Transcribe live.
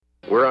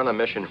We're on a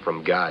mission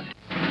from God.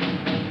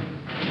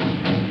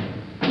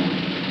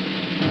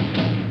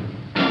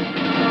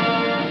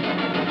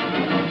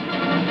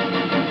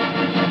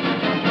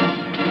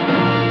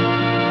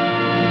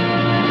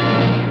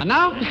 And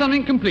now for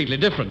something completely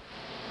different.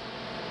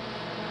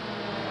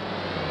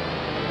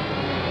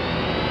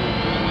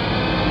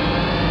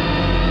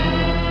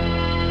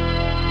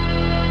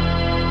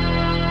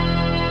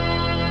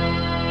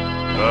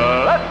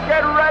 Let's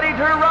get ready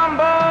to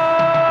rumble!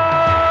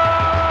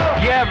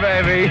 Yeah,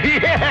 baby,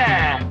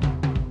 yeah!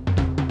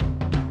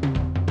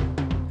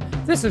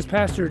 This is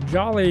Pastor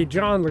Jolly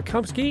John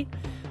Lekumsky,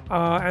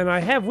 and I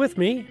have with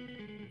me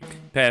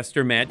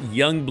Pastor Matt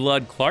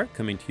Youngblood Clark,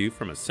 coming to you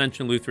from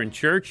Ascension Lutheran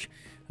Church,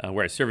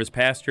 where I serve as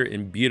pastor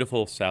in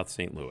beautiful South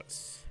St.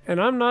 Louis. And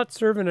I'm not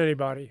serving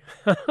anybody.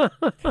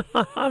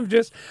 I'm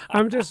just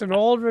an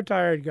old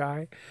retired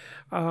guy.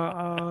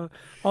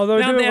 Although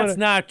now that's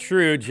not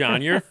true,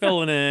 John. You're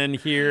filling in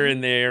here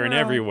and there and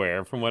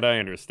everywhere, from what I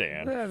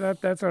understand.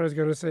 That's what I was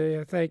going to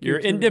say. Thank you. You're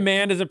in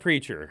demand as a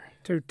preacher.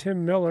 To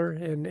Tim Miller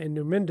in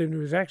New Minden,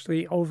 who's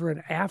actually over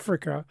in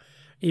Africa,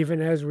 even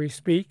as we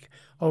speak,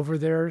 over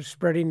there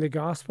spreading the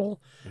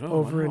gospel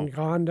over in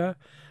Ghana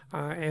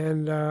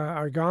and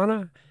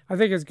Ghana. I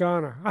think it's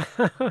Ghana.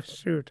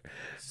 Shoot.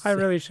 I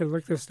really should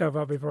look this stuff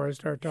up before I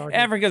start talking.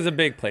 Africa's a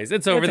big place.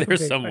 It's over there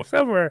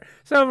somewhere.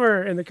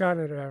 Somewhere in the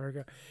continent of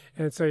Africa.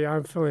 And so, yeah,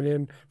 I'm filling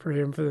in for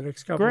him for the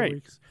next couple of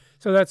weeks.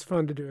 So that's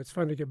fun to do. It's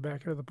fun to get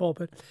back into the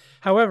pulpit.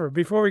 However,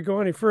 before we go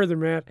any further,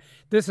 Matt,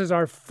 this is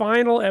our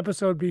final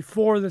episode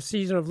before the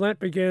season of Lent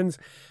begins.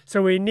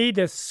 So we need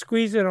to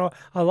squeeze in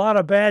a lot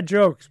of bad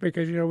jokes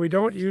because, you know, we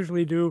don't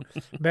usually do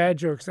bad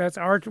jokes.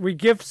 We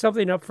give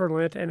something up for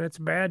Lent, and it's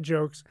bad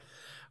jokes.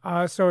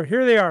 So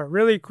here they are,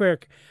 really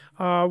quick.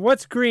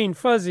 What's green,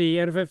 fuzzy,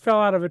 and if it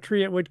fell out of a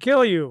tree, it would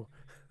kill you?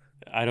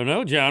 I don't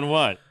know, John.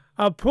 What?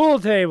 A pool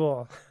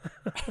table.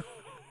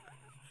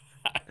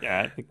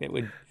 Yeah, I think that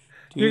would...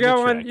 You got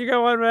one? You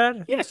got one,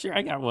 Matt? Yeah, sure.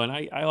 I got one.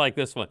 I like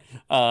this one.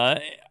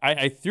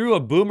 I threw a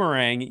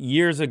boomerang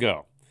years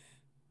ago,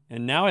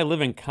 and now I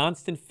live in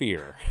constant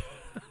fear.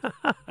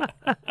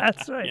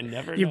 That's right. You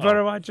never know. You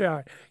better watch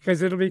out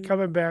because it'll be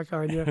coming back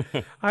on you.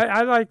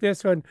 I like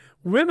this one.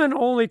 Women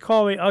only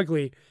call me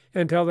ugly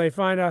until they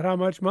find out how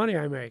much money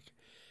I make.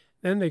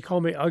 Then they call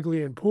me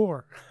ugly and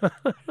poor.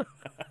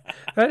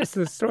 That is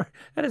the story.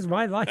 That is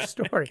my life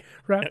story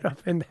wrapped up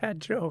in that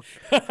joke.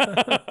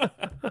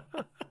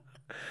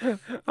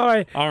 All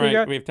right.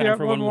 We have time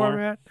for one more.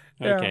 Matt?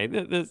 Okay.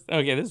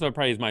 Yeah. This one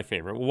probably is my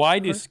favorite. Why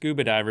do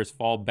scuba divers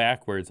fall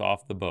backwards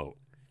off the boat?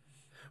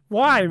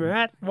 Why,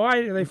 Matt?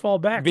 Why do they fall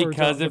backwards?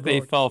 Because if they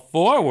fell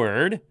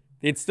forward,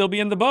 they'd still be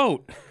in the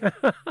boat.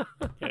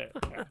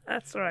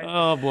 That's right.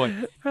 Oh boy.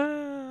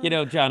 You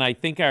know, John, I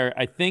think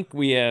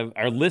we have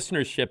our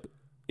listenership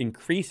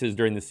increases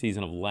during the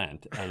season of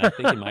Lent, and I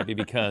think it might be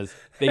because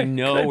they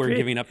know we're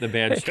giving up the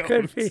bad jokes.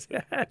 Could be.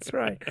 That's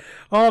right.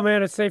 Oh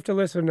man, it's safe to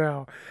listen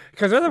now,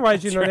 because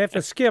otherwise, they have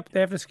to skip. They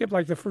have to skip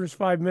like the first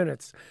 5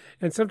 minutes,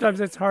 and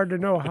sometimes it's hard to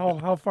know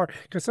how far,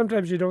 because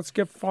sometimes you don't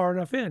skip far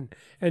enough in,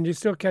 and you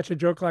still catch a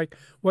joke like,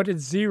 "What did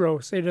 0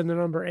 say to the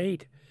number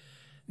 8?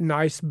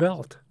 Nice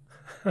belt."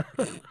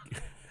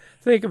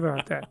 Think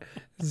about that.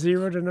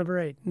 0 to number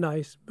 8.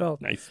 Nice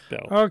belt. Nice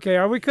belt.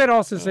 Okay. We could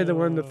also say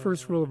the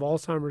first rule of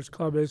Alzheimer's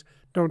Club is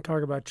don't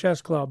talk about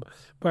chess club,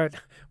 but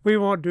we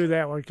won't do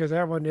that one because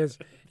that one is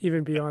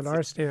even beyond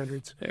our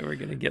standards. Yeah, we're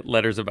going to get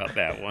letters about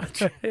that one.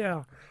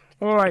 Yeah.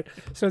 All right.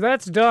 So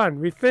that's done.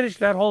 We finished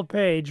that whole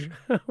page.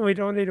 We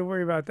don't need to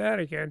worry about that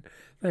again.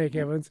 Thank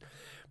heavens.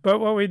 But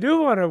what we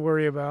do want to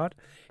worry about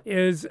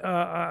is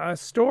a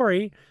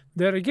story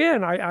that,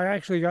 again, I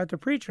actually got to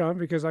preach on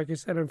because, like I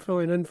said, I'm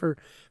filling in for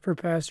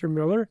Pastor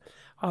Miller.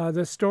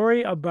 The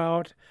story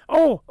about,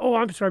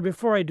 I'm sorry,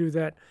 before I do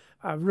that,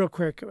 real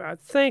quick,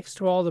 thanks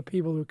to all the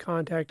people who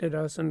contacted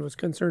us and was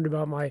concerned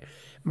about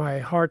my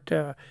heart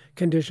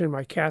condition,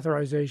 my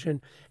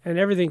catheterization, and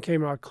everything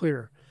came out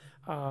clear.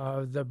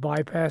 The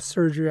bypass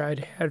surgery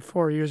I'd had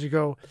 4 years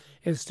ago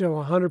is still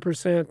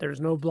 100%.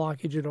 There's no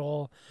blockage at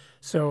all.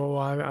 So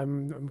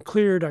I'm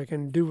cleared. I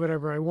can do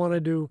whatever I want to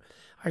do.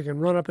 I can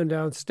run up and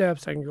down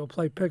steps. I can go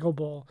play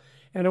pickleball.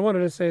 And I wanted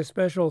to say a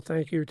special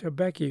thank you to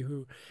Becky,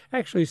 who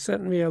actually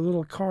sent me a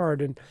little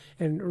card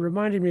and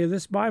reminded me of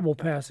this Bible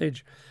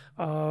passage.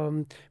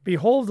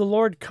 Behold, the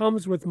Lord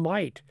comes with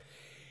might.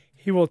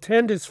 He will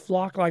tend his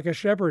flock like a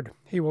shepherd.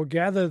 He will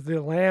gather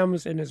the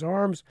lambs in his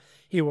arms.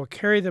 He will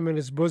carry them in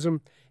his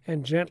bosom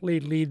and gently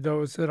lead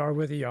those that are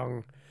with the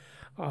young.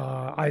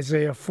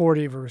 Isaiah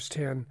 40, verse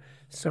 10.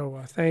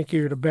 So thank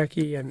you to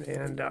Becky, and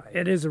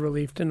it is a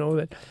relief to know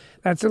that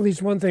that's at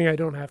least one thing I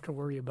don't have to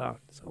worry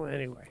about. So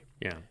anyway.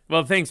 Yeah.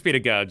 Well, thanks be to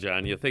God,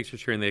 John. Thanks for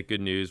sharing that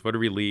good news. What a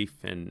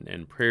relief,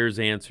 and prayers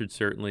answered,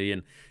 certainly.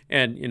 And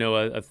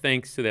a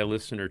thanks to that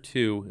listener,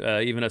 too.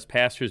 Even us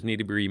pastors need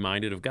to be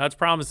reminded of God's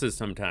promises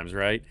sometimes,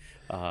 right?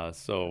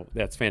 So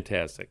that's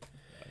fantastic.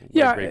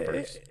 Yeah,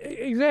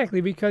 exactly,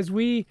 because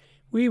we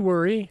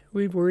worry.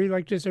 We worry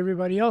like just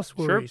everybody else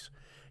worries.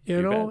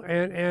 Sure.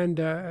 And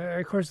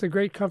of course, the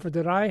great comfort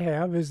that I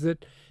have is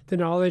that the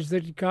knowledge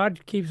that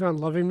God keeps on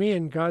loving me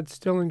and God's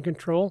still in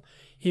control,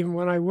 even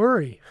when I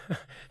worry.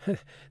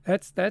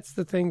 That's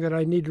the thing that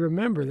I need to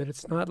remember, that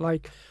it's not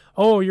like,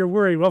 oh, you're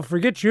worried. Well,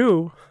 forget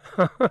you.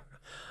 I'm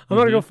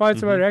going to go find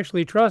somebody who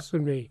actually trusts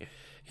in me.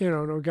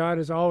 No, God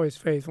is always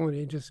faithful, and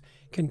he just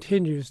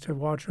continues to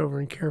watch over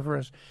and care for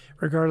us,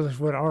 regardless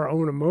of what our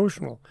own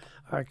emotional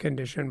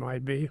condition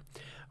might be.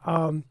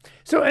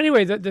 So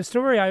anyway, the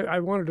story I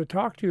wanted to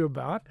talk to you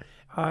about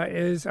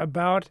is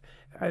about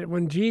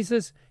when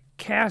Jesus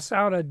casts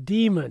out a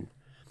demon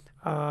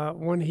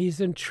when he's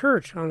in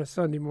church on a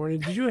Sunday morning.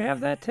 Did you have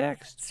that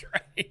text? That's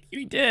right.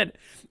 We did.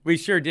 We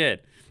sure did.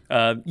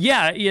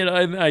 Yeah,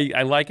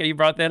 I like how you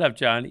brought that up,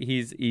 John.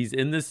 He's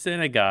in the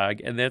synagogue,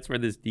 and that's where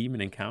this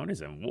demon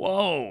encounters him.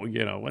 Whoa,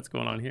 what's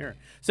going on here?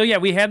 So yeah,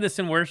 we had this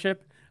in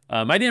worship.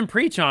 I didn't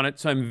preach on it,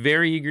 so I'm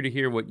very eager to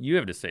hear what you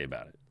have to say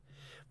about it.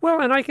 Well,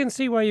 and I can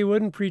see why you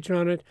wouldn't preach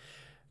on it,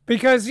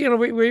 because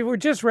we were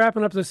just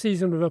wrapping up the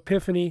season of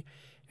Epiphany,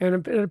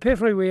 and in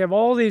Epiphany we have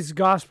all these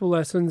gospel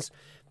lessons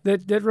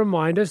that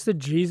remind us that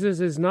Jesus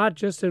is not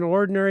just an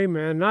ordinary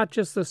man, not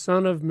just the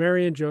son of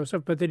Mary and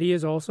Joseph, but that he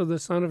is also the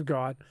Son of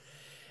God.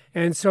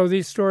 And so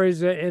these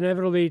stories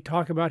inevitably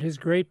talk about his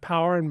great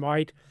power and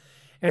might.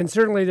 And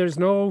certainly there's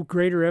no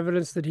greater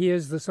evidence that he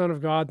is the Son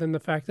of God than the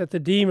fact that the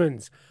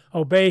demons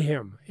obey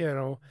him,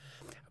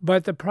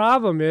 But the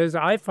problem is,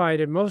 I find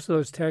in most of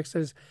those texts,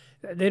 is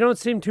they don't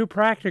seem too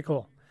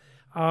practical.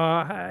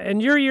 In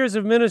your years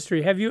of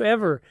ministry, have you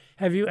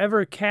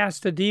ever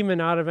cast a demon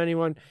out of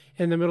anyone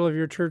in the middle of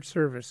your church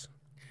service?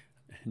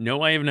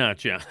 No, I have not,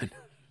 John.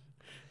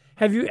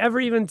 Have you ever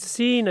even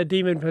seen a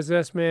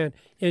demon-possessed man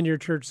in your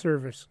church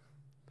service?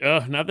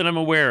 Not that I'm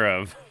aware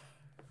of.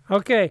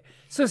 Okay,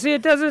 so see,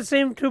 it doesn't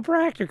seem too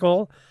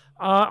practical.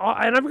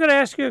 And I'm going to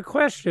ask you a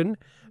question.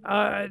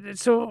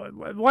 So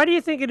why do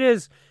you think it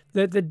is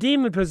that the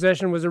demon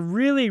possession was a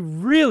really,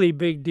 really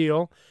big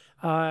deal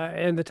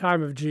in the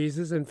time of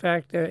Jesus? In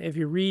fact, if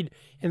you read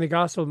in the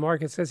Gospel of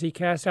Mark, it says he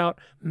cast out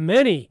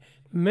many,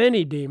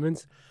 many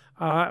demons,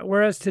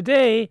 whereas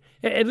today,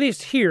 at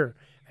least here,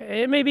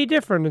 it may be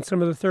different in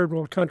some of the third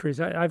world countries.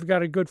 I've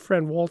got a good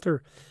friend,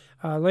 Walter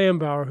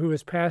Leyenbauer, who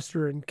is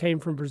pastor and came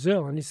from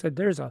Brazil, and he said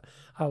there's a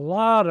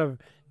lot of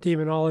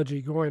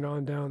demonology going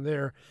on down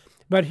there.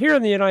 But here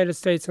in the United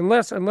States,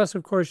 unless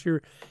of course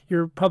you're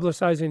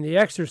publicizing the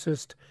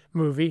Exorcist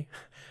movie,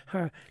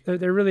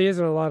 there really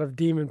isn't a lot of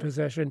demon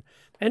possession.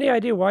 Any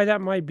idea why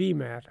that might be,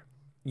 Matt?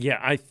 Yeah,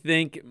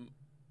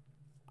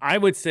 I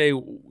would say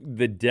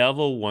the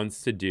devil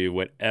wants to do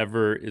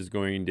whatever is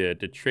going to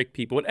trick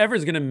people, whatever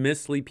is going to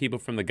mislead people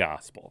from the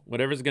gospel,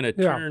 whatever is going to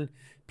turn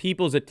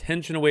people's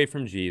attention away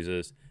from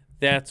Jesus.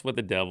 That's what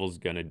the devil's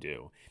going to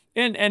do.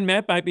 And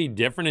Matt might be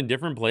different in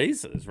different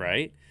places,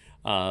 right?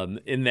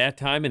 In that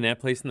time, in that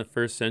place in the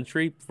first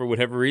century, for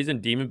whatever reason,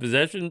 demon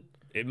possession,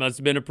 it must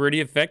have been a pretty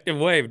effective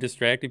way of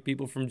distracting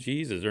people from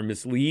Jesus or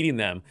misleading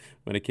them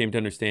when it came to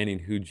understanding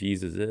who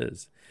Jesus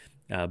is.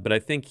 But I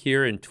think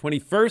here in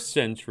 21st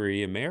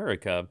century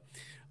America,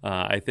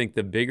 I think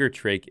the bigger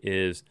trick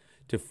is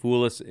to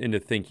fool us into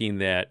thinking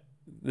that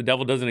the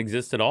devil doesn't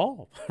exist at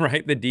all,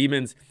 right? The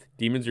demons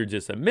are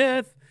just a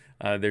myth.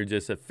 They're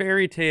just a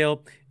fairy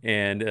tale,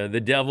 and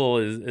the devil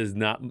is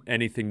not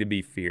anything to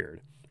be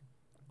feared.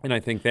 And I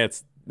think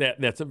that's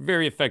a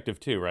very effective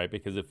too, right?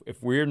 Because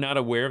if we're not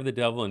aware of the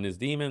devil and his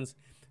demons,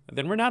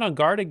 then we're not on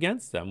guard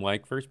against them,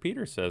 like 1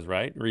 Peter says,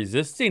 right?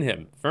 Resisting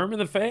him, firm in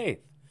the faith.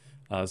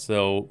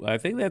 So I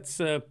think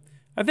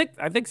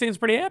I think Satan's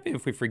pretty happy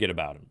if we forget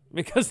about him,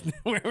 because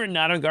we're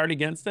not on guard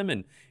against him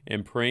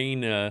and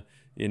praying,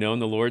 in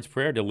the Lord's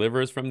Prayer,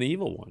 deliver us from the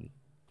evil one.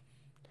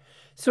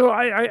 So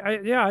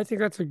I think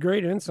that's a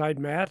great insight,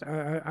 Matt.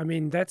 I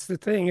mean, that's the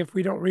thing. If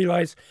we don't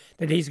realize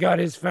that he's got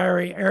his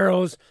fiery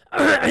arrows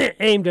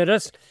aimed at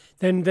us,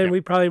 then we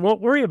probably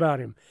won't worry about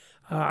him.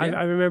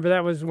 I remember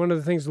that was one of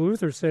the things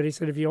Luther said. He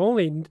said, if you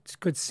only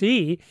could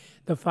see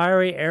the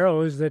fiery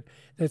arrows that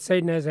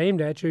Satan has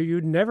aimed at you,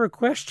 you'd never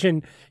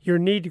question your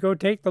need to go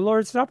take the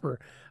Lord's Supper.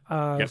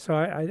 So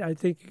I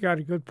think you got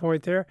a good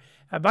point there.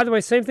 By the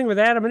way, same thing with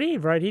Adam and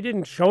Eve, right? He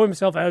didn't show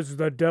himself as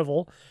the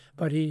devil,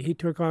 but he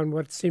took on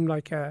what seemed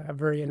like a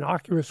very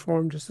innocuous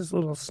form, just this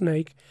little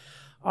snake.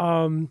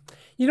 The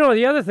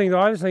other thing, though,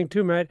 I was thinking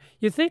too, Matt,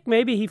 you think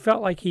maybe he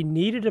felt like he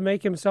needed to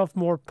make himself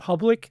more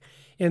public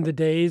in the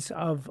days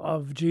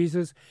of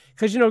Jesus?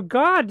 Because,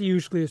 God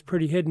usually is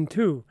pretty hidden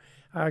too.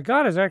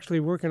 God is actually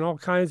working all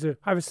kinds of,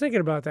 I was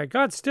thinking about that.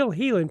 God's still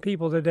healing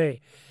people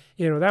today.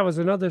 That was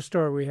another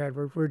story we had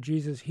where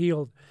Jesus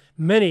healed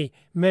many,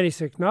 many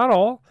sick, not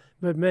all,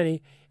 but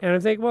many. And I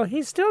think, well,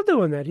 he's still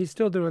doing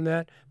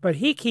that. But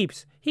he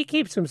keeps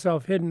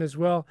himself hidden as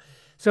well.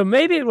 So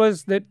maybe it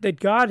was that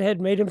God had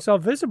made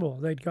himself visible,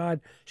 that God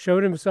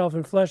showed himself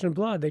in flesh and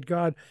blood, that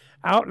God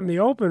out in the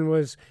open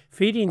was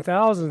feeding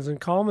thousands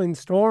and calming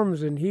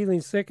storms and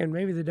healing sick. And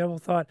maybe the devil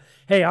thought,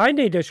 hey, I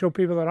need to show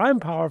people that I'm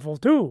powerful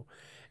too.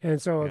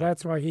 And so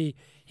that's why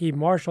he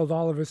marshaled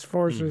all of his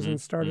forces and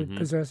started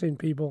possessing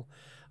people,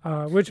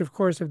 which, of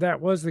course, if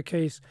that was the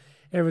case,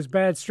 it was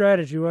bad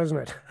strategy,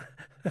 wasn't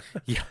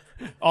it?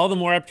 All the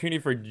more opportunity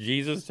for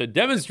Jesus to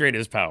demonstrate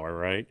his power,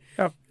 right?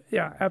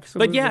 Yeah,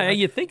 absolutely. But yeah,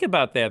 you think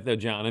about that though,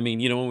 John. I mean,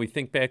 when we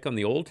think back on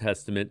the Old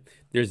Testament,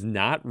 there's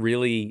not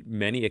really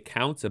many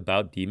accounts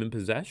about demon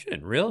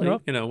possession, really,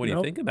 Nope, when you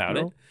nope, think about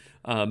nope.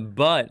 it.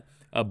 But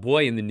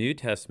boy, in the New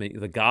Testament,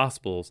 the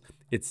Gospels,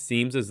 it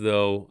seems as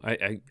though,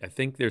 I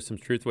think there's some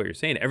truth to what you're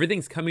saying.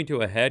 Everything's coming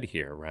to a head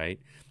here, right?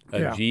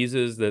 Yeah.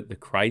 Jesus, the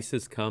Christ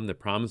has come, the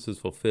promise is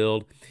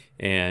fulfilled.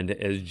 And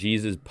as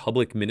Jesus'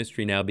 public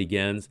ministry now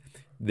begins,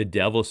 the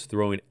devil's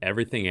throwing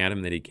everything at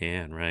him that he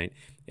can, right?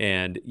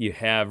 And you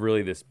have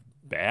really this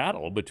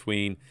battle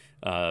between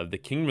the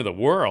kingdom of the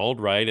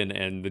world, right?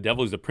 And the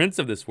devil is the prince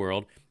of this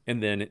world.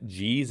 And then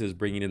Jesus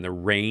bringing in the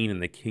reign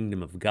and the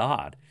kingdom of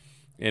God.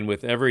 And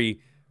with every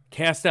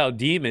cast out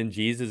demon,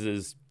 Jesus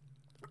is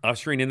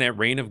ushering in that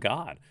reign of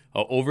God,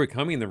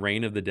 overcoming the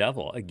reign of the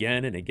devil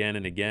again and again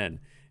and again.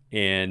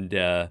 And,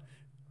 the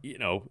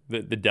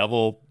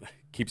devil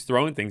keeps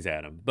throwing things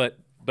at him. But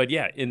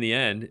yeah, in the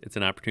end, it's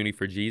an opportunity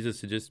for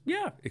Jesus to just,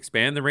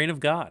 expand the reign of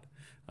God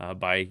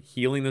by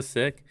healing the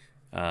sick,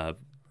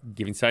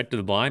 giving sight to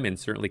the blind, and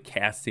certainly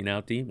casting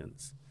out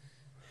demons.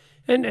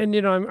 And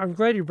I'm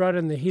glad you brought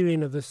in the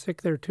healing of the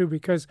sick there too,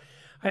 because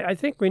I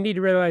think we need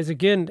to realize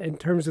again, in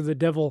terms of the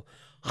devil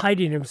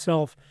hiding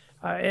himself,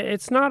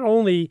 it's not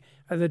only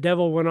the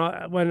devil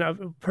when a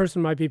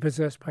person might be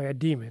possessed by a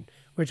demon,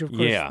 which of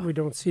course we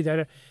don't see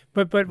that,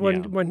 but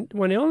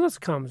when illness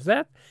comes,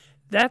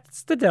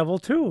 that's the devil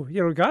too.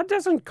 God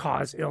doesn't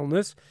cause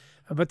illness,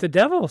 but the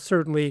devil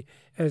certainly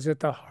is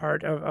at the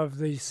heart of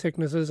these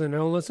sicknesses and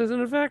illnesses,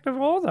 and in fact of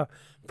all the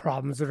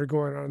problems that are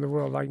going on in the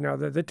world like now,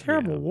 the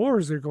terrible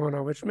wars that are going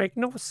on, which make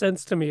no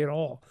sense to me at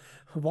all.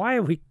 Why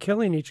are we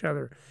killing each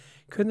other?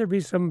 Couldn't there be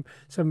some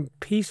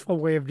peaceful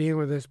way of dealing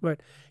with this? But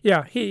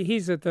yeah,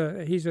 he's at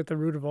the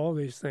root of all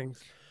these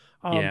things.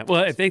 Well,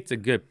 I think it's a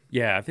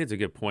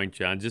good point,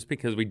 John. Just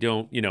because we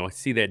don't,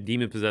 see that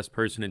demon-possessed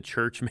person in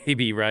church,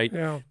 maybe, right?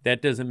 Yeah.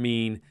 That doesn't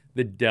mean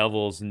the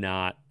devil's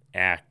not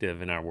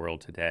active in our world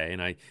today.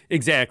 And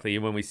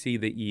when we see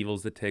the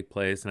evils that take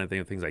place, and I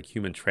think of things like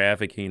human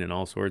trafficking and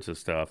all sorts of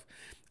stuff,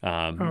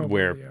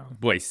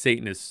 boy,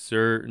 Satan is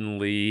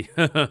certainly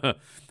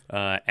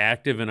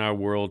active in our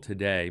world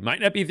today.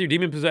 Might not be through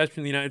demon possession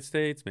in the United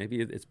States,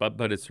 maybe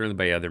but it's certainly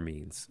by other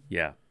means.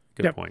 Yeah,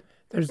 good point.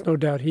 There's no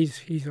doubt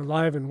he's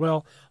alive and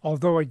well.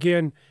 Although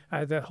again,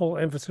 the whole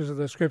emphasis of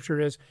the scripture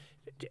is,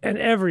 in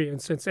every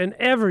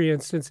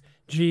instance,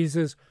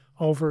 Jesus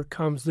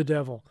overcomes the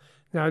devil.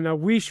 Now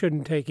we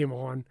shouldn't take him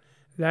on,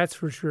 that's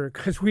for sure,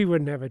 because we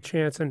wouldn't have a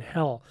chance in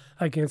hell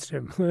against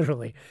him,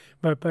 literally.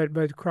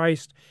 But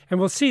Christ, and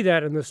we'll see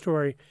that in the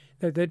story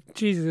that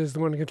Jesus is the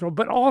one in control.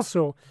 But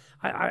also,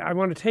 I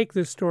want to take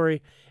this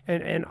story,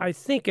 and I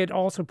think it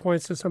also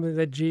points to something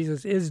that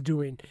Jesus is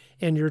doing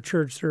in your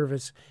church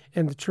service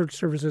and the church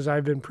services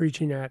I've been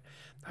preaching at.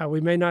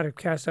 We may not have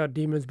cast out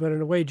demons, but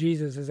in a way,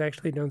 Jesus has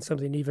actually done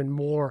something even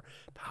more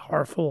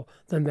powerful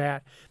than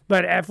that.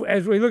 But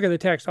as we look at the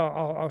text,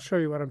 I'll show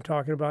you what I'm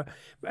talking about.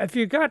 If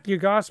you got your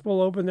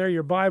gospel open there,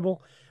 your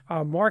Bible,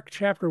 Mark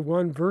chapter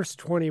 1, verse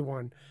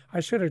 21. I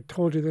should have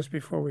told you this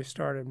before we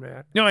started,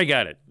 Matt. No, I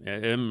got it.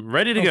 I'm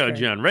ready to go,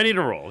 John. Ready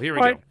to roll. Here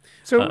we go.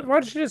 So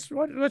let's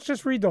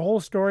just read the whole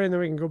story, and then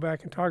we can go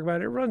back and talk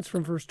about it. It runs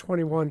from verse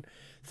 21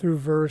 through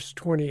verse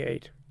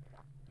 28.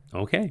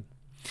 Okay.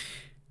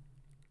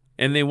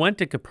 And they went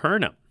to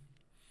Capernaum.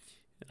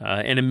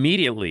 And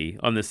immediately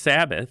on the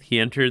Sabbath, he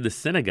entered the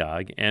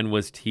synagogue and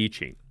was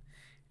teaching.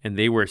 And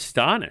they were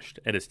astonished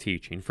at his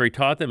teaching, for he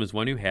taught them as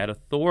one who had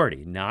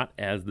authority, not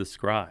as the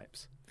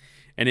scribes.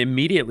 And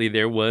immediately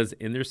there was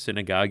in their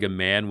synagogue a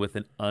man with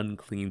an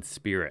unclean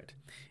spirit.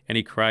 And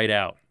he cried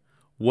out,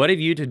 "What have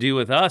you to do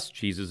with us,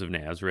 Jesus of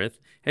Nazareth?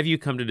 Have you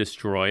come to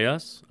destroy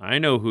us? I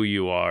know who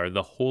you are,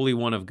 the Holy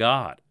One of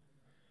God."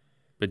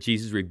 But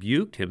Jesus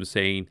rebuked him,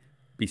 saying,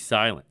 "Be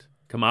silent,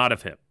 come out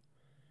of him."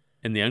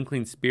 And the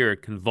unclean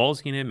spirit,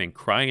 convulsing him and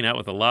crying out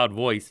with a loud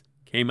voice,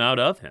 came out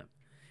of him.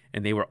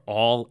 And they were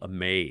all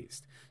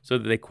amazed, so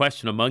that they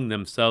questioned among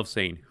themselves,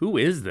 saying, "Who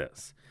is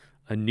this?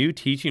 A new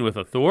teaching with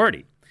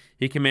authority.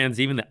 He commands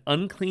even the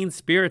unclean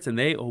spirits, and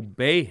they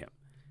obey him."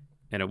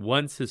 And at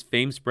once his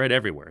fame spread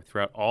everywhere,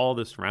 throughout all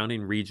the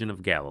surrounding region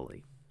of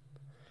Galilee.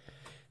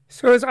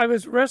 So as I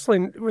was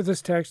wrestling with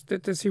this text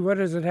to see what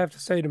does it have to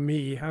say to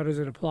me, how does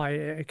it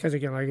apply? Because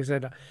again, like I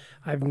said,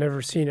 I've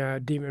never seen a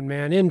demon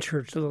man in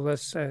church,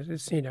 less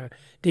I've seen a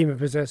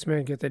demon-possessed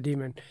man get the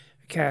demon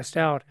cast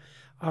out.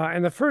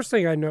 And the first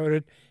thing I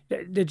noted,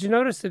 did you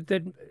notice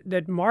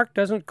that Mark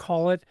doesn't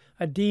call it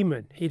a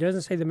demon? He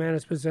doesn't say the man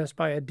is possessed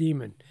by a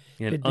demon.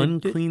 An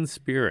unclean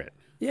spirit.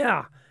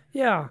 Yeah.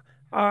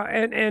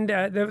 And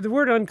the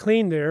word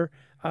unclean there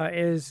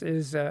is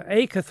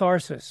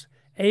akatharsis.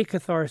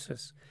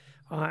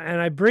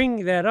 And I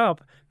bring that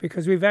up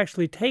because we've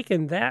actually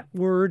taken that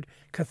word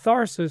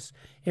catharsis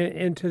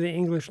into the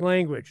English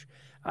language.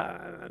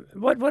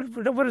 What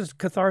does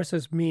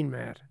catharsis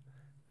mean,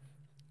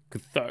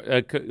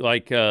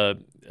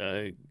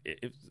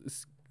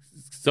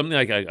 something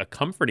like a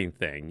comforting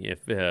thing,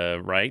 if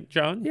right,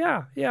 John?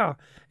 Yeah.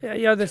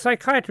 The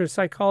psychiatrists,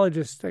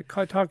 psychologists, they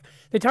talk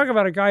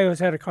about a guy who has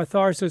had a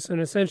catharsis,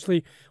 and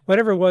essentially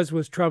whatever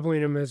was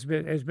troubling him has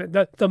been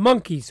the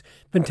monkey's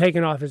been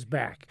taken off his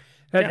back.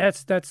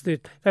 That's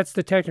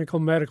the technical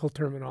medical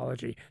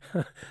terminology.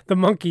 The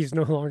monkey's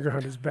no longer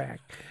on his back.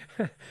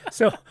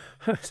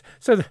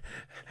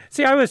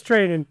 See, I was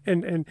trained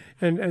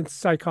in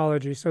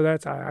psychology, so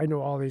I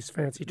know all these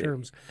fancy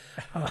terms.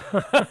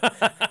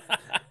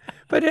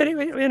 But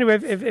anyway,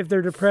 if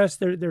they're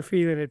depressed, they're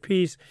feeling at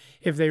peace.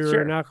 If they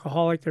were an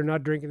alcoholic, they're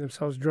not drinking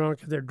themselves drunk.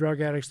 If they're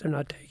drug addicts, they're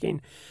not taking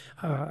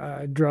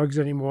drugs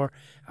anymore.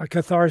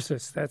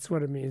 Catharsis, that's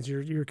what it means.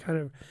 You're kind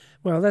of,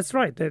 well, that's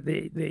right.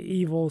 The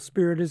evil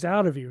spirit is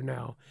out of you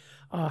now.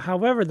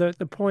 However,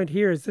 the point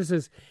here is this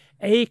is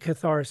a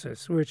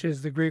catharsis, which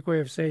is the Greek way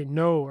of saying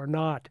no or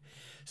not.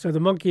 So the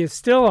monkey is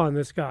still on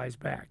this guy's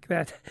back.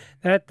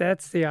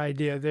 That's the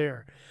idea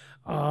there.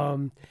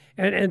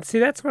 And see,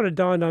 that's what it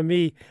dawned on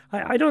me.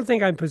 I don't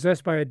think I'm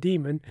possessed by a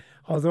demon,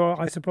 although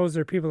I suppose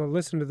there are people that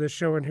listen to this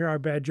show and hear our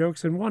bad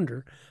jokes and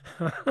wonder.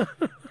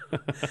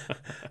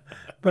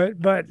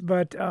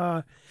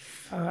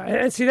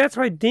 And see, that's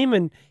why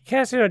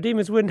casting out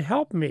demons wouldn't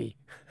help me.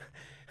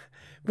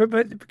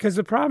 But because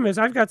the problem is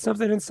I've got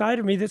something inside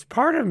of me that's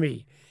part of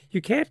me.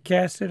 You can't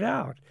cast it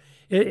out.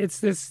 It's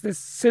this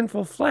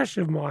sinful flesh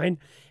of mine,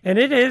 and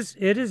it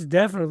is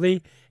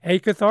definitely a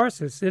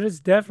catharsis. It is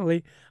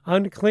definitely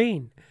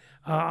unclean.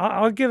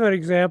 I'll give an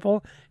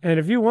example, and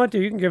if you want to,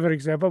 you can give an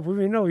example. But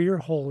we know you're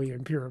holy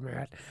and pure,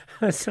 Matt.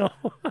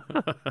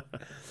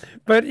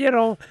 But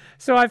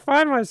so I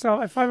find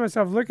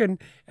myself looking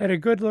at a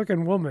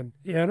good-looking woman,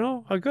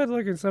 a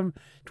good-looking some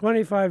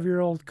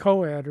 25-year-old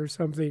co-ed or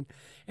something,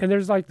 and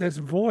there's like this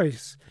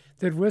voice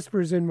that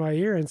whispers in my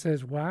ear and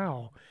says,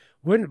 "Wow,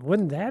 wouldn't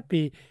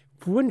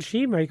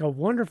she make a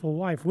wonderful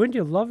wife? Wouldn't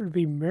you love to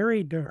be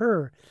married to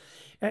her?"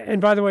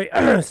 And by the way,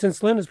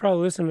 since Lynn is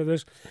probably listening to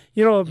this,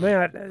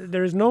 Matt,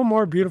 there's no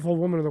more beautiful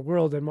woman in the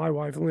world than my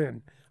wife,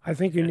 Lynn. I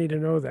think you need to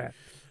know that.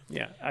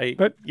 Yeah,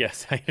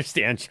 yes, I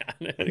understand,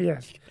 John.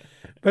 Yes.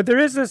 But there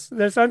is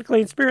this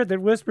unclean spirit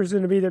that whispers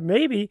into me that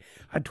maybe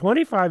a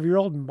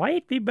 25-year-old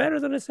might be better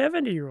than a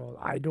 70-year-old.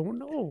 I don't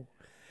know.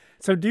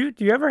 So do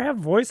you ever have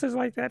voices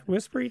like that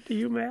whispering to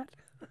you, Matt?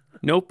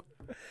 Nope.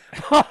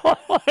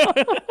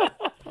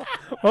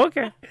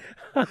 Okay.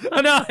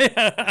 No,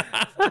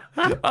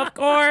 of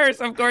course,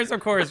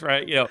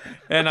 right?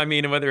 And I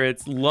mean, whether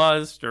it's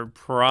lust or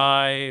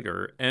pride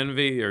or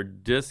envy or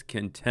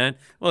discontent.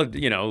 Well,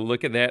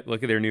 look at that.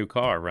 Look at their new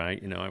car,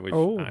 right? I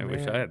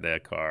wish I had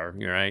that car.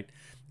 Right?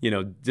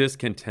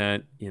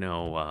 Discontent.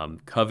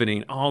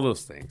 Coveting, all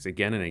those things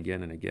again and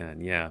again and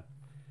again. Yeah.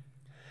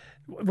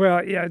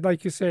 Well, yeah,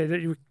 like you say,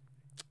 that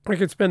I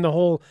could spend the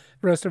whole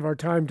rest of our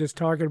time just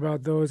talking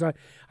about those. I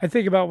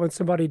think about when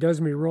somebody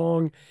does me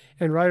wrong,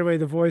 and right away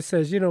the voice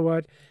says, "You know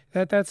what?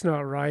 That's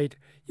not right.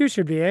 You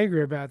should be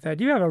angry about that.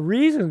 You have a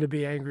reason to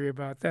be angry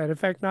about that. In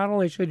fact, not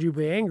only should you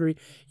be angry,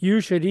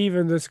 you should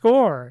even the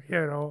score."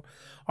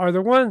 Or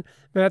the one,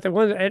 Matt,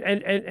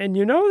 and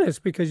you know this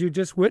because you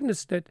just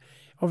witnessed it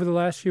over the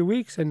last few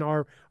weeks and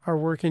are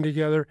working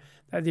together.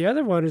 The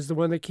other one is the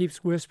one that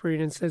keeps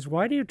whispering and says,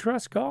 "Why do you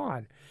trust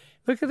God?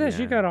 Look at this.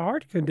 Yeah. You got a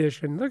heart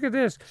condition. Look at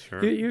this.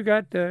 Sure. You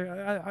got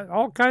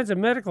all kinds of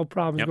medical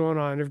problems going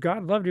on. If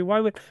God loved you, why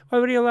would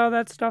He allow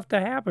that stuff to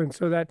happen?"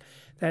 So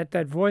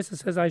that voice that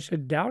says I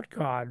should doubt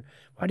God.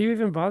 Why do you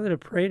even bother to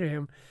pray to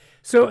Him?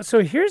 So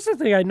here's the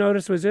thing I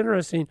noticed was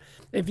interesting.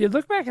 If you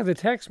look back at the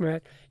text,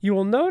 Matt, you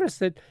will notice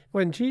that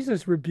when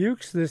Jesus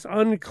rebukes this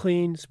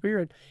unclean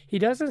spirit, He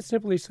doesn't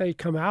simply say,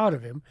 "Come out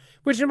of him,"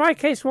 which in my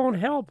case won't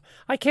help.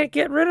 I can't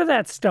get rid of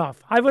that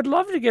stuff. I would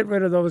love to get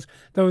rid of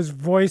those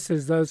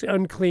voices, those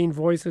unclean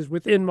voices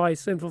within my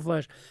sinful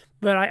flesh,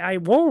 but I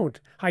won't.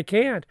 I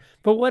can't.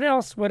 But what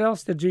else? What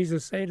else did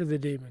Jesus say to the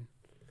demon?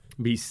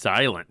 Be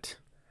silent.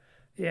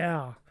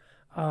 Yeah.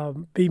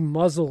 Be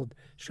muzzled.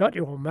 Shut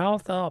your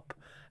mouth up.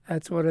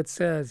 That's what it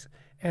says.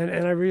 And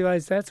I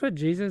realized that's what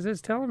Jesus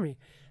is telling me.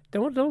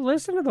 Don't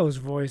listen to those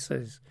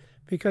voices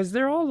because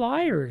they're all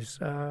liars.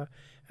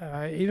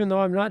 Even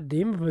though I'm not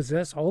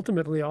demon-possessed,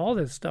 ultimately all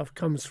this stuff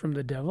comes from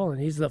the devil, and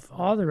he's the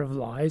father of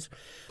lies.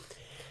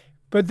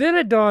 But then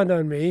it dawned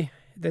on me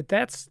that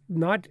that's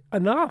not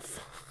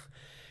enough.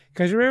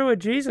 Because remember what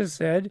Jesus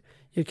said,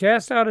 you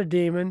cast out a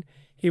demon,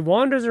 he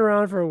wanders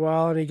around for a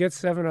while, and he gets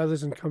 7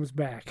 others and comes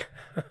back.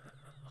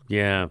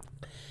 Yeah.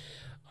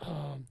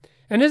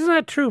 And isn't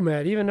that true,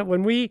 Matt? Even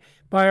when we,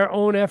 by our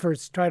own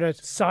efforts, try to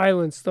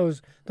silence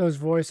those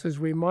voices,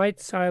 we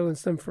might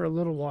silence them for a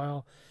little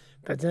while,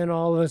 but then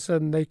all of a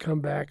sudden they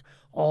come back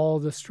all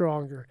the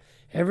stronger.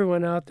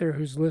 Everyone out there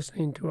who's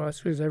listening to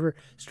us, who's ever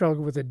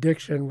struggled with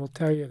addiction, will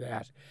tell you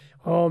that.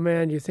 Oh,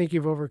 man, you think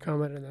you've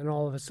overcome it, and then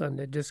all of a sudden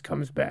it just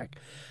comes back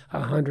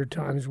 100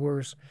 times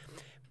worse.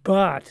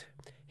 But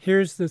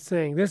here's the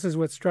thing. This is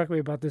what struck me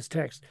about this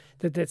text,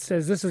 that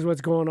says this is what's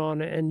going on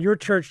in your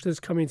church this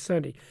coming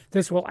Sunday.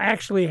 This will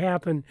actually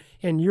happen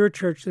in your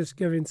church this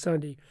coming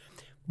Sunday.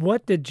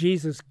 what did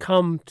Jesus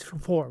come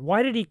for?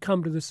 Why did he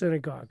come to the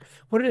synagogue?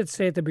 What did it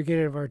say at the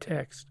beginning of our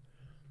text?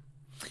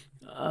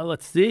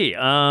 Let's see. He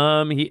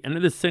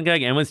entered the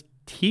synagogue and was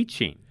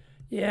teaching.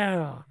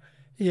 Yeah,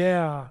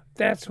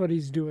 that's what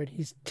he's doing.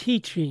 He's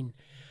teaching.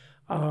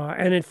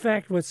 And in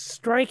fact, what's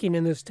striking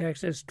in this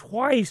text is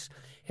twice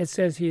it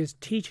says he is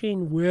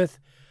teaching with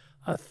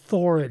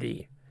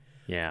authority.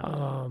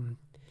 Yeah.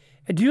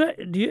 Do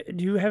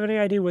you have any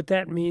idea what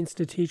that means,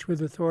 to teach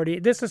with authority?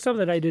 This is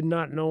something I did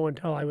not know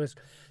until I was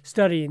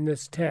studying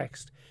this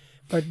text.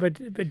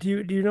 But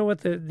do you know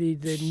what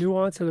the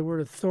nuance of the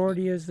word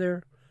authority is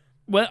there?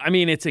 Well, I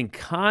mean, it's in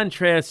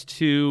contrast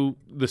to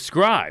the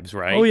scribes,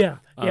 right? Oh, yeah.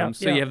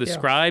 So you have the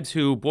scribes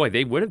who, boy,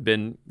 they would have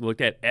been looked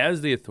at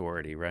as the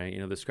authority, right? You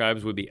know, the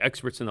scribes would be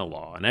experts in the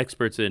law and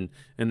experts in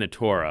the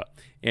Torah.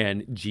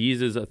 And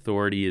Jesus'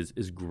 authority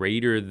is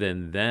greater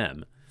than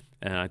them.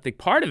 And I think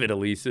part of it, at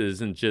least,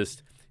 isn't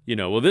just,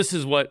 well, this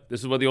is what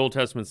the Old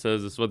Testament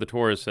says, this is what the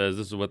Torah says,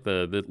 this is what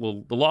the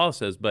law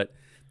says, but,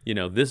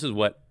 this is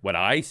what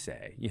I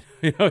say.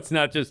 It's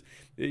not just,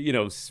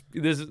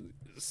 this is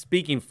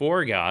speaking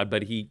for God,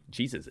 but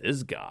Jesus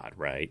is God,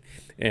 right?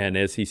 And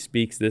as he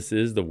speaks, this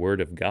is the word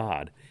of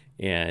God.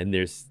 And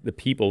the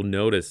people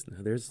notice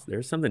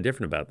there's something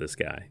different about this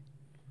guy.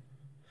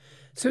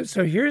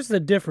 So here's the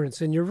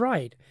difference, and you're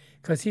right,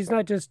 because he's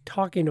not just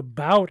talking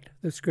about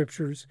the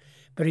scriptures,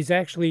 but he's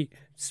actually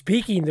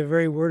speaking the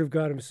very word of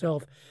God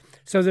himself.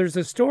 So there's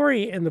a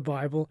story in the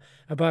Bible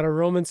about a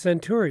Roman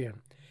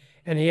centurion,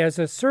 and he has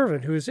a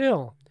servant who is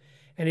ill.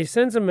 And he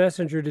sends a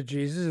messenger to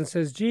Jesus and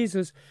says,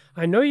 Jesus,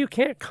 I know you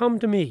can't come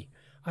to me.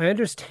 I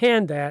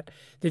understand that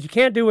you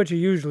can't do what you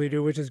usually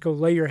do, which is go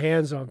lay your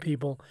hands on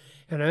people.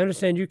 And I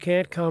understand you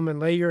can't come and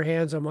lay your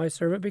hands on my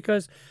servant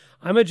because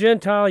I'm a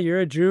Gentile,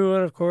 you're a Jew,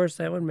 and of course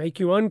that would make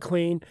you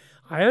unclean.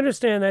 I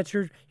understand that's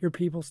your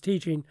people's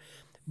teaching.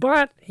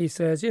 But, he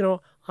says,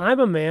 I'm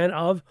a man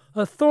of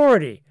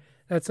authority.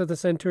 That's what the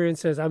centurion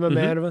says. I'm a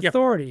man of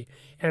authority.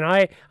 And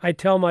I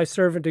tell my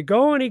servant to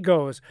go, and he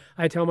goes.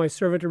 I tell my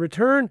servant to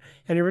return,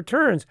 and he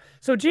returns.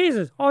 So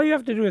Jesus, all you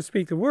have to do is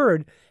speak the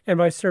word, and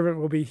my servant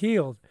will be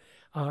healed.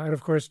 And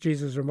of course,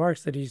 Jesus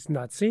remarks that he's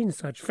not seen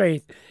such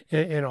faith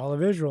in all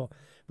of Israel.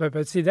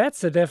 But see,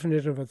 that's the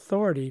definition of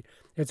authority.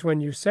 It's when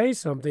you say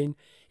something,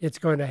 it's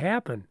going to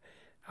happen.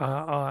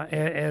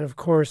 And of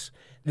course,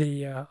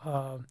 the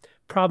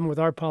problem with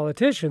our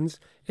politicians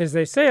is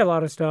they say a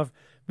lot of stuff,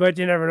 but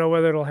you never know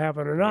whether it'll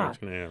happen or not.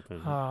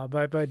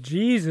 But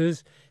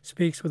Jesus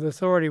speaks with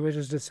authority, which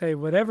is to say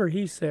whatever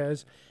he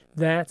says,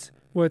 that's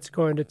what's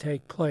going to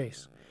take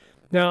place.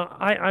 Now,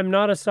 I'm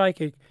not a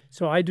psychic,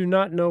 so I do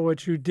not know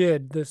what you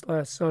did this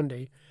last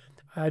Sunday.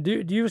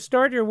 Do you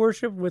start your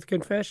worship with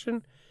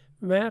confession,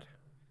 Matt?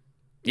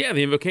 Yeah,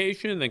 the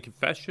invocation, then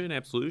confession,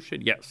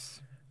 absolution, yes.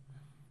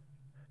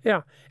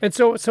 Yeah, and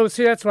so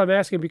see, that's what I'm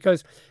asking,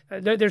 because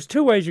there's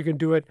two ways you can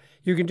do it.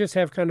 You can just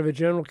have kind of a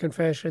general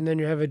confession, then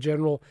you have a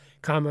general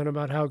comment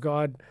about how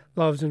God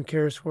loves and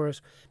cares for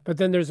us. But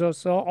then there's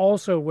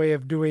also a way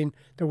of doing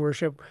the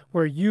worship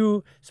where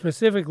you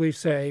specifically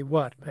say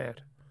what, Matt?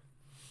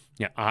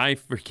 Yeah, I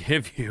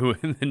forgive you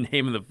in the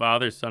name of the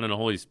Father, Son, and the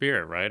Holy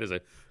Spirit, right? As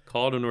a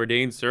called and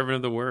ordained servant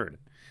of the Word.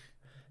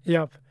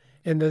 Yep,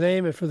 in the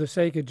name and for the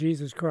sake of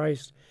Jesus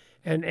Christ.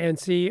 And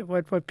see,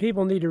 what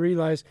people need to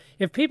realize,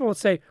 if people would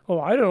say,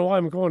 oh, I don't know why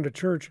I'm going to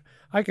church,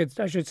 I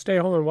should stay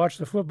home and watch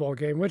the football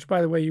game, which,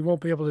 by the way, you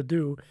won't be able to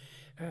do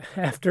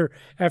after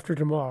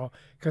tomorrow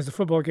because the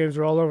football games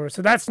are all over.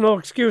 So that's no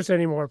excuse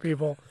anymore,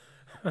 people.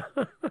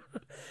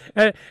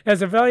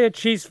 As a valiant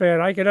Chiefs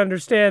fan, I can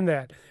understand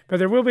that. But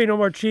there will be no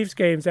more Chiefs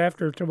games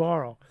after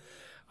tomorrow.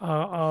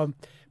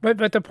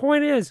 But the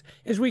point is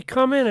we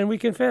come in and we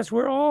confess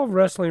we're all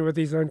wrestling with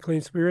these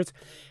unclean spirits.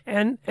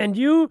 And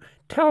you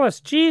tell us,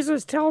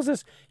 Jesus tells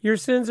us your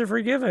sins are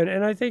forgiven.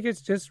 And I think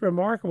it's just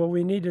remarkable.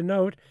 We need to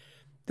note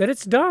that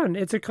it's done.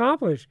 It's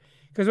accomplished.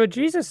 Because what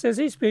Jesus says,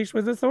 he speaks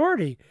with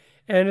authority.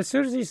 And as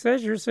soon as he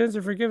says your sins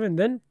are forgiven,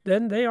 then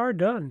they are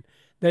done.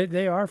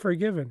 They are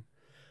forgiven.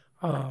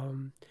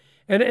 And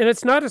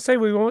it's not to say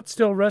we won't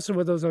still wrestle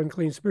with those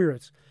unclean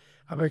spirits,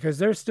 because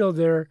they're still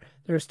there.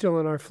 They're still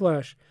in our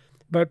flesh.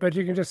 But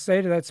you can just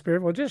say to that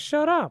spirit, well, just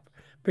shut up,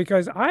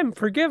 because I'm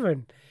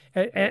forgiven.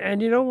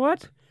 And you know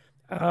what?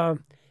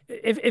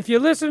 If you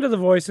listen to the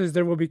voices,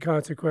 there will be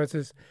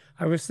consequences.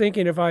 I was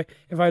thinking if I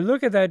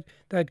look at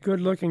that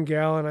good-looking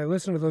gal and I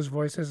listen to those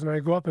voices and I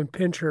go up and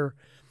pinch her,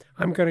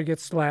 I'm going to get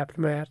slapped,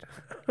 Matt.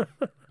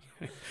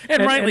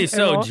 and rightly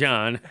so,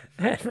 John.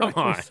 Come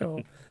on.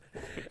 So.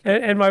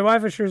 And my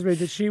wife assures me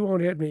that she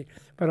won't hit me,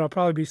 but I'll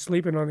probably be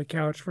sleeping on the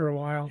couch for a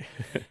while.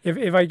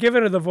 If I give it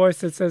to the voice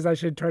that says I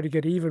should try to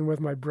get even with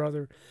my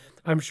brother,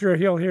 I'm sure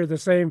he'll hear the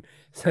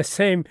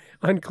same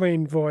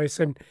unclean voice,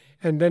 and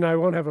then I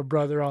won't have a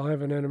brother, I'll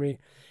have an enemy.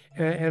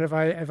 And if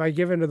I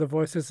give in to the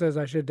voice that says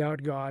I should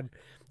doubt God,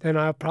 then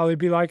I'll probably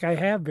be like I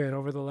have been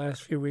over the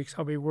last few weeks.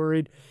 I'll be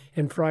worried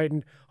and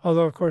frightened.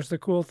 Although, of course, the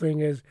cool thing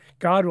is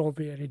God won't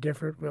be any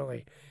different, will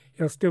he?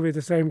 He'll still be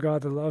the same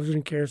God that loves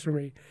and cares for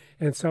me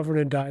and suffered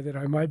and died that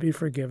I might be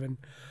forgiven.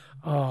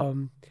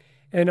 And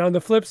And on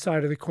the flip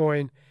side of the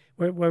coin,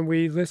 when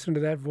we listen to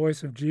that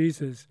voice of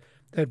Jesus,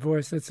 that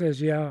voice that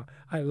says, yeah,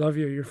 I love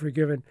you, you're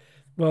forgiven.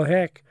 Well,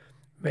 heck,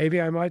 maybe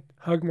I might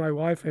hug my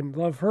wife and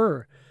love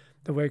her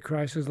the way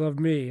Christ has loved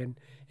me.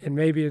 And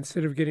maybe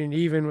instead of getting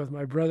even with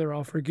my brother,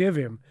 I'll forgive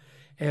him.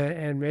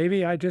 And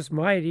maybe I just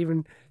might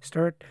even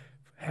start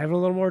having a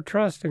little more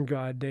trust in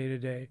God day to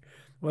day.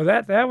 Well,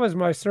 that was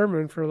my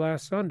sermon for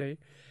last Sunday.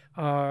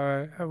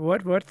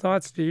 What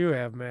thoughts do you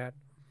have, Matt?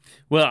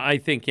 Well, I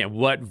think,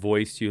 what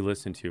voice do you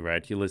listen to,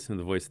 right? Do you listen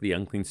to the voice of the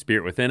unclean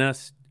spirit within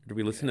us? Do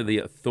we listen to the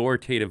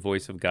authoritative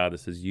voice of God that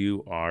says,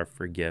 you are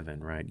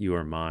forgiven, right? You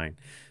are mine.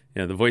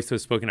 The voice that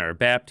was spoken at our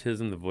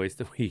baptism, the voice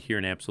that we hear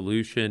in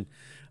absolution,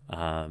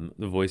 the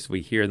voice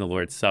we hear in the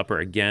Lord's Supper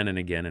again and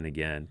again and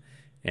again.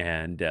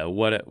 And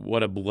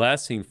what a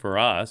blessing for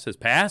us as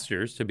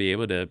pastors to be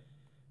able to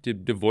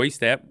voice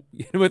that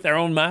with our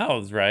own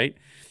mouths, right?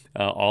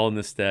 All in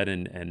the stead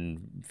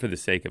and for the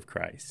sake of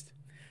Christ.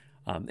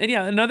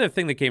 Another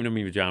thing that came to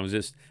me, John, was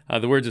just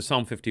the words of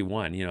Psalm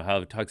 51, how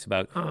it talks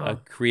about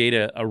create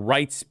a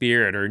right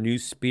spirit or a new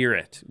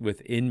spirit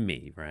within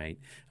me, right?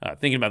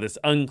 Thinking about this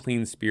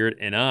unclean spirit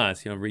in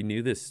us,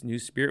 renew this new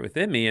spirit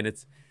within me. And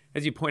it's,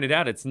 as you pointed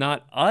out, it's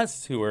not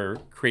us who are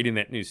creating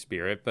that new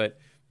spirit, but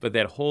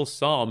that whole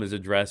psalm is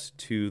addressed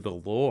to the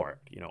Lord.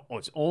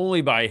 It's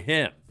only by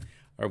him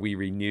are we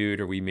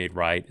renewed, are we made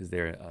right? Is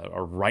there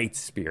a right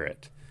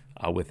spirit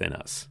within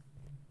us?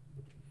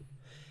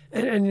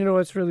 And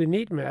what's really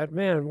neat, Matt,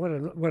 man, what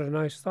a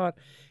nice thought,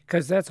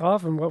 because that's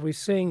often what we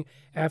sing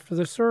after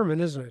the sermon,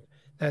 isn't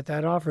it?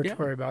 That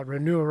offertory about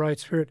renew a right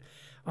spirit.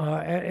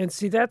 And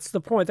see, that's the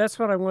point. That's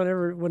what I want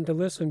everyone to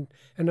listen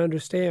and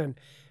understand.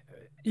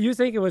 You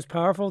think it was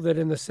powerful that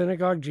in the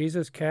synagogue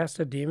Jesus cast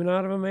a demon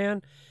out of a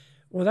man?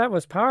 Well, that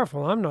was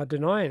powerful. I'm not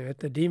denying it.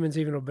 The demons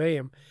even obey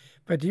him.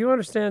 But do you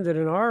understand that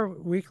in our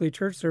weekly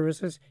church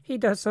services, he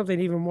does something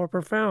even more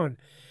profound?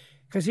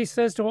 Because he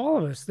says to all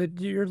of us that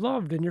you're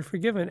loved and you're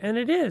forgiven. And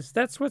it is.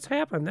 That's what's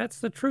happened. That's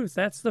the truth.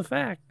 That's the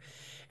fact.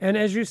 And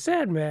as you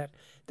said, Matt,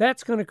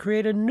 that's going to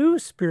create a new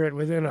spirit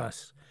within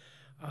us.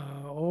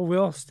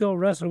 We'll still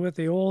wrestle with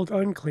the old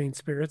unclean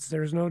spirits,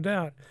 there's no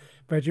doubt.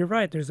 But you're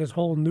right, there's this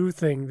whole new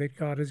thing that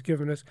God has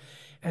given us.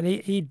 And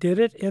he did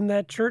it in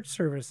that church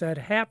service. That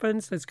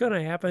happens. It's going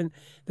to happen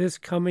this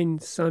coming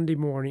Sunday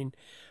morning.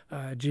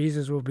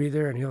 Jesus will be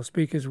there and he'll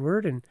speak his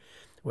word. And,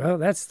 well,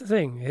 that's the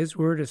thing. His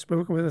word is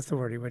spoken with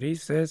authority. What he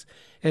says,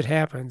 it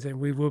happens, and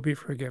we will be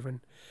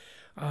forgiven.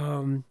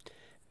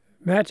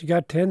 Matt, you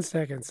got 10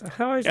 seconds.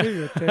 I always leave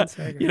you with 10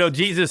 seconds.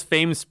 Jesus'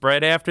 fame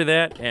spread after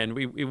that, and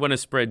we want to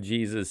spread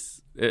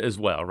Jesus as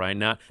well, right?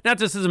 Not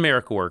just as a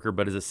miracle worker,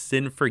 but as a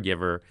sin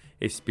forgiver,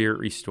 a spirit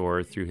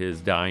restorer through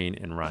his dying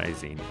and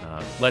rising.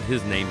 Let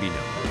his name be known.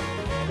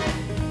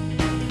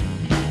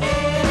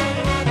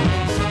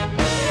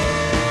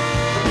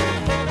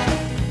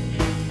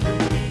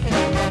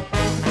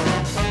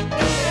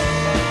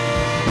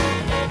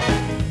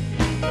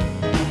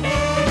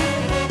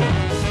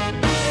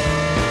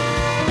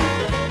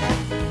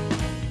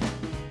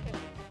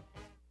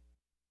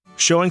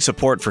 Showing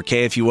support for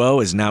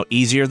KFUO is now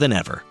easier than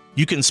ever.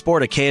 You can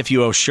sport a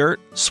KFUO shirt,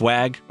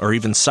 swag, or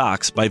even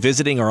socks by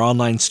visiting our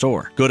online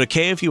store. Go to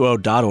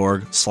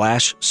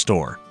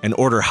kfuo.org/store and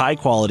order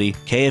high-quality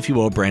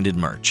KFUO-branded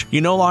merch. You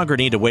no longer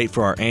need to wait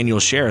for our annual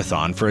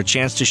share-a-thon for a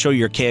chance to show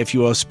your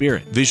KFUO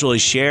spirit. Visually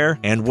share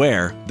and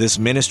wear this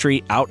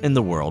ministry out in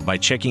the world by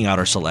checking out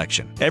our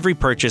selection. Every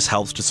purchase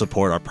helps to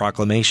support our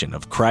proclamation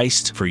of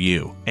Christ for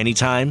you,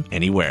 anytime,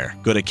 anywhere.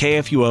 Go to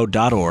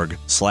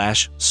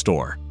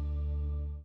kfuo.org/store.